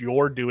and what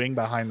you're doing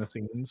behind the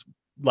scenes,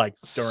 like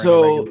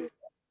during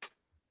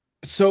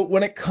So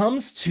when it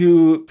comes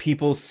to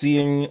people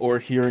seeing or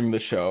hearing the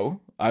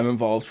show, I'm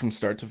involved from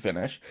start to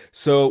finish.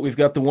 So we've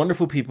got the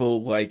wonderful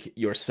people like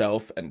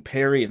yourself and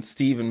Perry and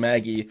Steve and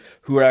Maggie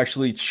who are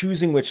actually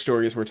choosing which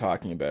stories we're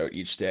talking about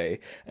each day.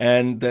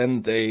 And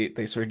then they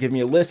sort of give me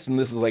a list, and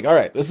this is like, all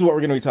right, this is what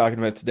we're going to be talking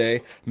about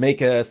today.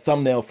 Make a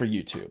thumbnail for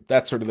YouTube.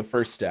 That's sort of the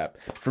first step,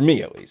 for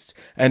me at least.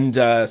 And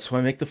so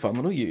I make the fun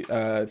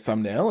little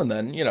thumbnail, and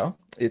then,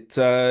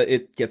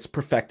 it gets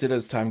perfected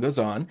as time goes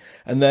on,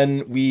 and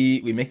then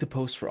we make the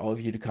post for all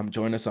of you to come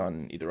join us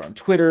on either on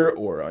Twitter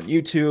or on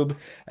YouTube,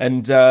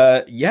 and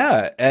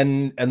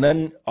and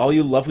then all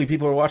you lovely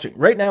people are watching.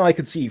 Right now I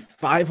could see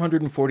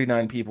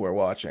 549 people are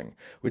watching,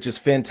 which is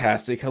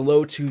fantastic.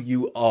 Hello to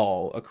you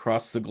all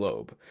across the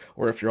globe,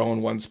 or if you're all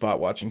in one spot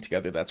watching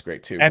together, that's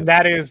great too. And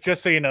that is,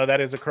 just so you know,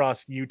 that is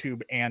across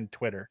YouTube and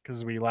Twitter,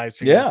 because we live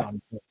stream this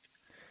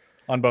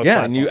on both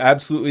platforms. And you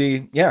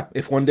absolutely,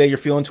 if one day you're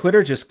feeling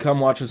Twitter, just come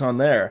watch us on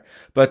there.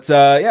 But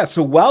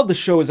so while the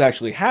show is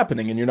actually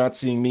happening and you're not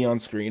seeing me on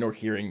screen or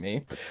hearing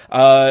me,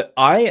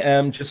 I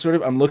am just sort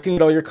of, I'm looking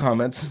at all your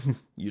comments,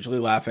 usually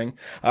laughing,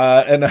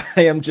 and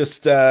I am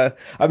just, I'm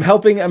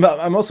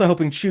also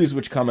helping choose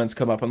which comments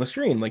come up on the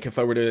screen. Like if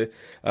I were to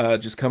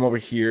just come over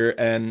here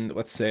and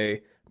let's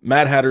say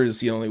Mad Hatter is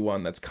the only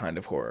one that's kind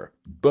of horror.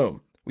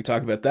 Boom. We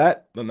talk about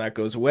that, then that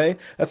goes away.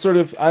 That's sort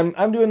of,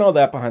 I'm doing all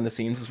that behind the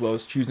scenes, as well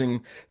as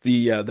choosing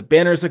the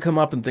banners that come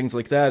up and things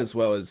like that, as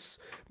well as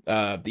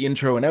the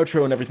intro and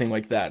outro and everything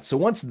like that. So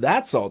once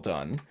that's all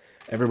done,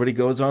 everybody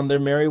goes on their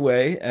merry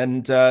way,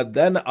 and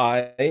then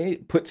I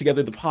put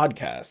together the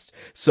podcast.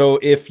 So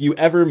if you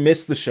ever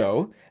miss the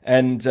show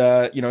and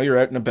you're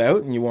out and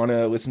about and you want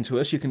to listen to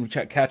us, you can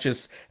catch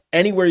us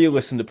anywhere you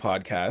listen to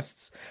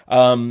podcasts.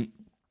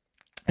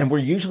 And we're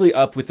usually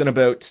up within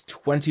about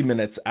 20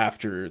 minutes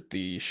after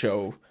the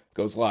show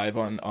goes live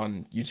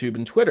on YouTube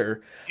and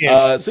Twitter.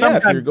 Yeah, So yeah,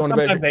 if you're going to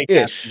bed they can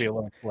be ish, a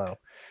little slow.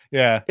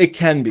 Yeah. it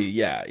can be,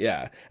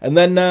 yeah. And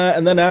then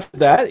after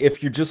that,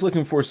 if you're just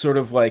looking for sort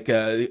of like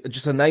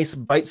just a nice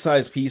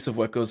bite-sized piece of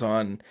what goes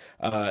on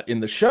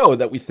in the show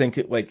that we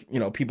think like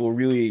people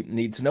really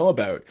need to know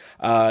about,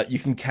 you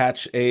can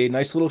catch a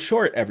nice little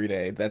short every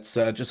day that's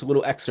just a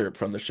little excerpt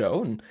from the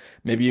show, and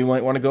maybe you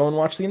might want to go and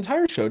watch the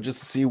entire show just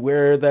to see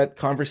where that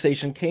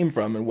conversation came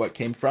from and what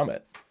came from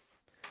it.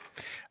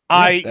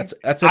 Yeah,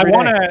 that's every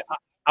day.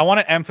 I want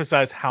to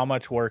emphasize how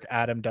much work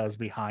Adam does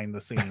behind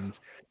the scenes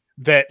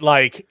that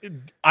like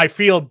I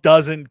feel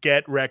doesn't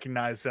get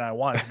recognized, and I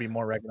want it to be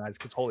more recognized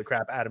because holy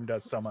crap, Adam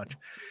does so much.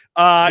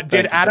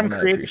 Did Adam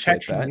create the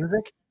catchy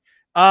music?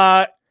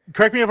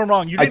 Correct me if I'm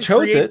wrong. You didn't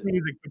create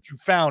music, but you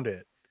found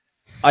it.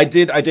 I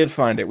did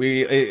find it.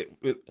 We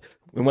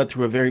went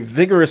through a very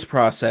vigorous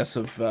process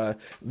of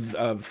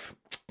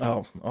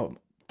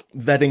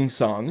vetting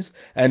songs,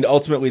 and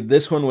ultimately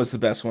this one was the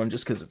best one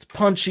just because it's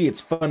punchy, it's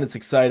fun, it's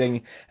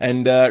exciting,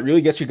 and really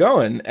gets you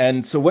going.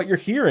 And so what you're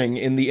hearing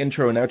in the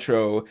intro and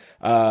outro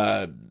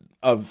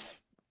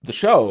of the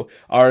show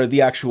are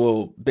the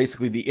actual,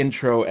 basically the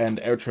intro and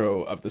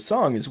outro of the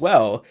song as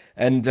well.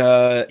 And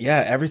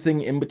yeah, everything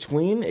in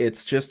between,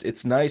 it's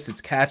nice,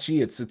 it's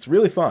catchy, it's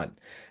really fun.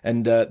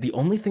 And the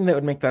only thing that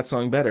would make that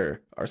song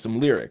better are some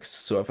lyrics.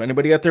 So if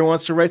anybody out there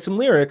wants to write some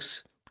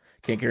lyrics,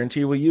 can't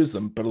guarantee we'll use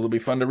them, but it'll be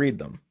fun to read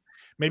them.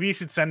 Maybe you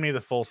should send me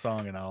the full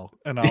song and I'll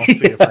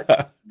see if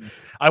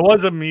I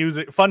was a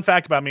music fun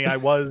fact about me. I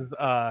was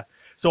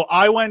so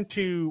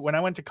when I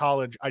went to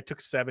college, I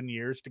took 7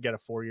 years to get a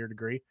 4-year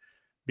degree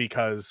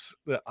because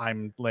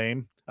I'm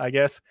lame, I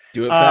guess.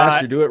 Do it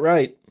fast or do it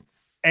right.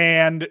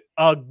 And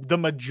the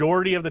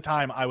majority of the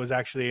time I was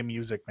actually a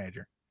music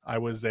major. I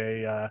was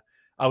a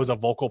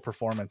vocal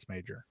performance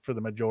major for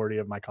the majority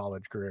of my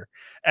college career.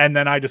 And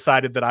then I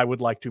decided that I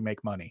would like to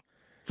make money.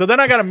 So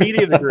then I got a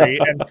media degree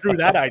and threw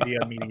that idea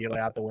immediately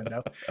out the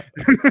window.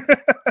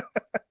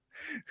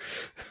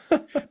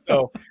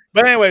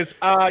 But anyways,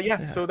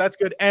 yeah, so that's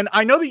good. And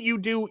I know that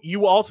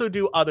you also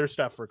do other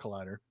stuff for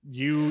Collider.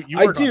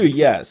 I do,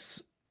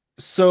 yes.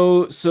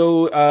 So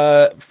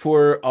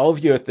for all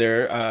of you out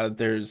there,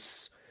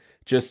 there's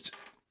just,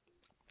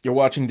 you're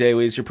watching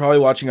dailies, you're probably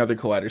watching other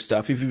Collider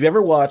stuff. If you've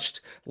ever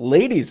watched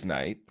Ladies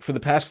Night, for the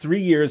past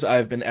 3 years,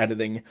 I've been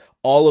editing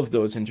all of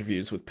those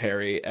interviews with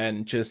Perry,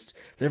 and just,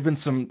 there have been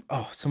some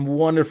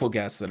wonderful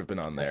guests that have been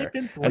on there.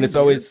 And it's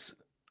always,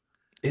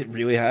 it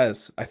really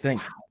has, I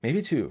think,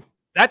 maybe 2.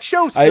 That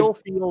show still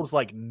feels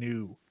like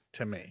new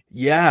to me.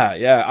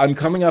 Yeah. I'm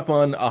coming up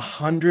on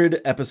 100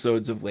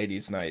 episodes of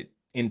Ladies Night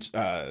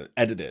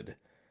edited.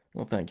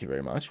 Well, thank you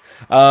very much.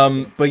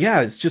 But yeah,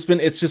 it's just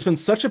been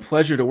such a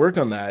pleasure to work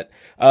on that.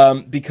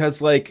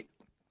 Because like,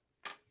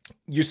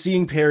 you're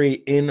seeing Perry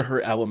in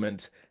her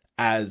element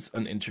as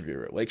an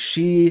interviewer. Like,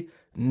 she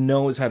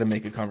knows how to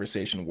make a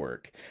conversation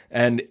work.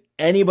 And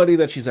anybody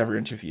that she's ever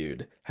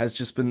interviewed has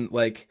just been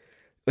like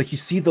you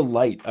see the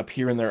light up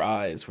here in their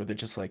eyes where they're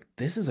just like,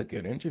 this is a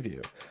good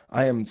interview.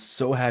 I am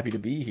so happy to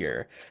be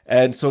here.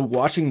 And so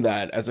watching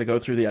that as I go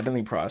through the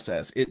editing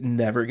process, it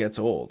never gets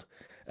old.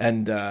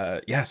 And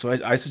yeah, so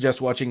I suggest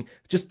watching,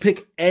 just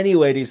pick any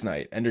Ladies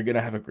Night and you're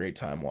gonna have a great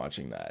time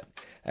watching that.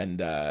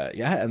 And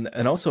yeah,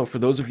 and also for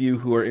those of you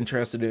who are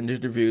interested in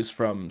interviews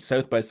from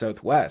South by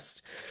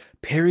Southwest,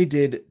 Perry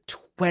did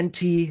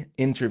 20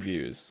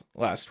 interviews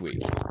last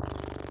week.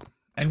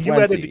 And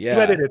 20, you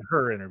edited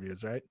her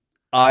interviews, right?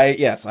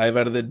 Yes, I've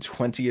edited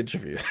 20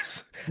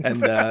 interviews,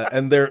 and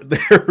they're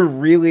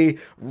really,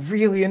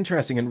 really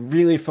interesting and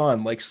really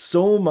fun. Like,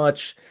 so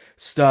much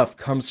stuff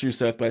comes through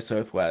South by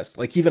Southwest.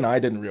 Like, even I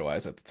didn't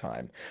realize at the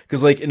time,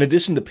 because like, in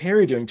addition to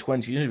Perry doing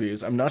 20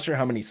 interviews, I'm not sure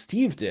how many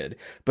Steve did,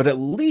 but at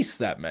least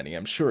that many,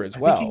 I'm sure as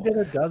well. I think he did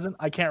a dozen.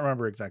 I can't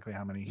remember exactly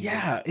how many.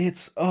 Yeah,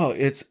 it's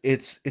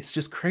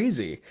just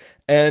crazy.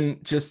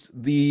 And just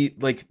the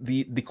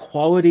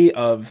quality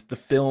of the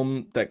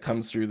film that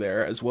comes through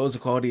there, as well as the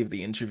quality of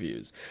the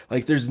interviews.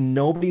 Like, there's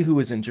nobody who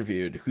was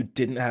interviewed who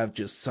didn't have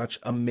just such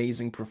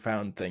amazing,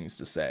 profound things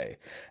to say.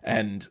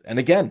 And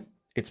again,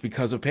 it's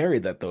because of Perry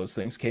that those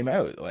things came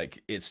out.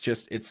 Like, it's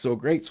so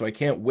great. So I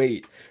can't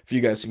wait for you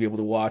guys to be able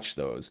to watch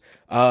those.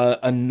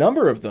 A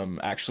number of them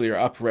actually are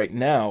up right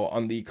now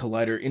on the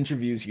Collider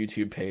Interviews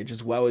YouTube page,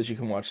 as well as you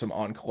can watch them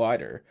on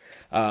Collider.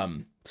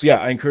 So yeah,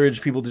 I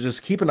encourage people to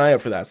just keep an eye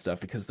out for that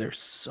stuff because they're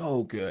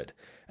so good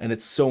and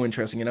it's so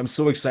interesting. And I'm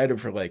so excited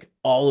for like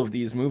all of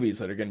these movies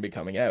that are going to be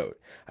coming out.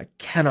 I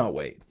cannot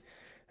wait.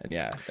 And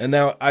yeah, and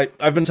now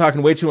I've been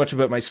talking way too much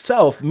about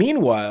myself.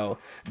 Meanwhile,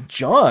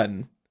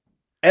 John,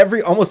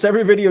 almost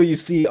every video you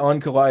see on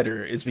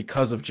Collider is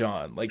because of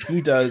John. Like, he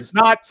does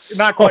not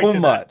quite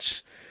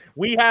much.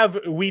 We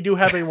do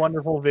have a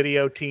wonderful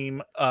video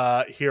team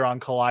here on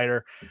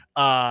Collider.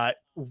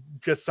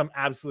 Just some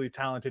absolutely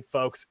talented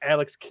folks.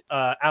 Alex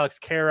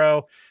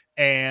Caro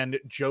and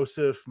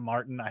Joseph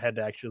Martin. I had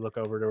to actually look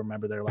over to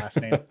remember their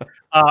last name.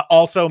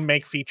 Also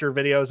make feature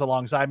videos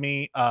alongside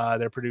me.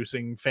 They're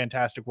producing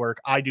fantastic work.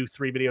 I do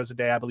 3 videos a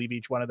day. I believe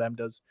each one of them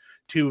does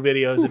 2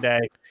 videos a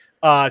day.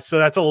 So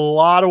that's a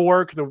lot of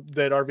work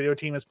that our video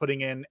team is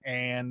putting in,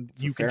 and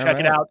you can check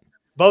it out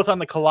both on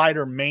the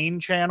Collider main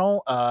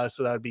channel.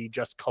 So that would be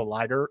just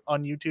Collider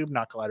on YouTube,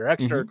 not Collider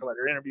Extra,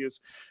 Collider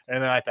Interviews,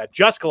 and then like that,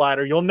 just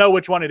Collider. You'll know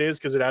which one it is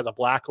because it has a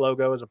black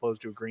logo as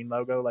opposed to a green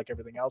logo like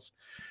everything else.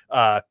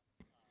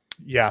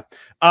 Yeah.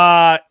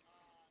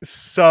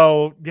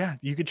 So yeah,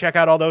 you can check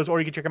out all those, or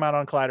you can check them out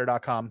on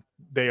collider.com.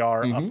 They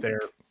are up there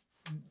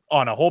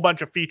on a whole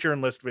bunch of feature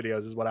and list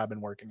videos is what I've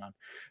been working on.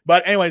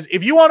 But anyways,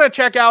 if you want to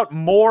check out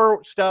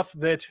more stuff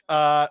that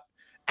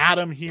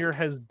Adam here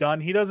has done,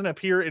 he doesn't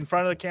appear in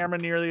front of the camera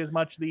nearly as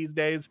much these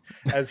days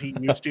as he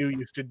used to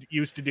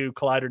do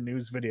Collider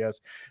news videos.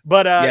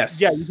 But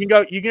yeah, you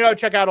can go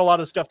check out a lot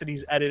of stuff that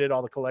he's edited,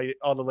 all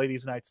the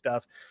Ladies Night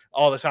stuff,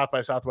 all the South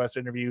by Southwest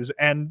interviews,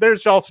 and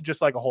there's also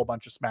just like a whole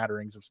bunch of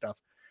smatterings of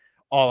stuff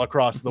all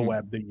across the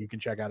web that you can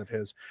check out of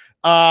his.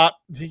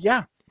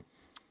 Yeah.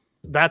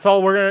 That's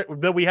all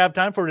that we have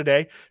time for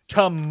today.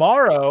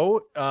 Tomorrow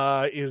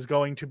is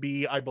going to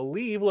be, I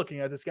believe, looking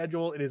at the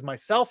schedule, it is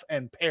myself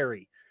and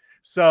Perry.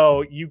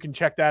 So you can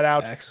check that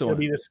out. Excellent. It'll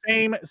be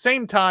the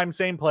same time,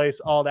 same place,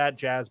 all that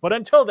jazz. But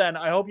until then,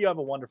 I hope you have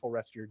a wonderful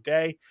rest of your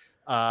day.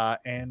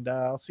 And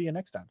I'll see you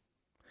next time.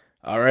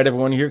 All right,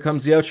 everyone, here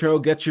comes the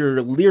outro. Get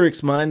your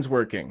lyrics minds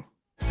working.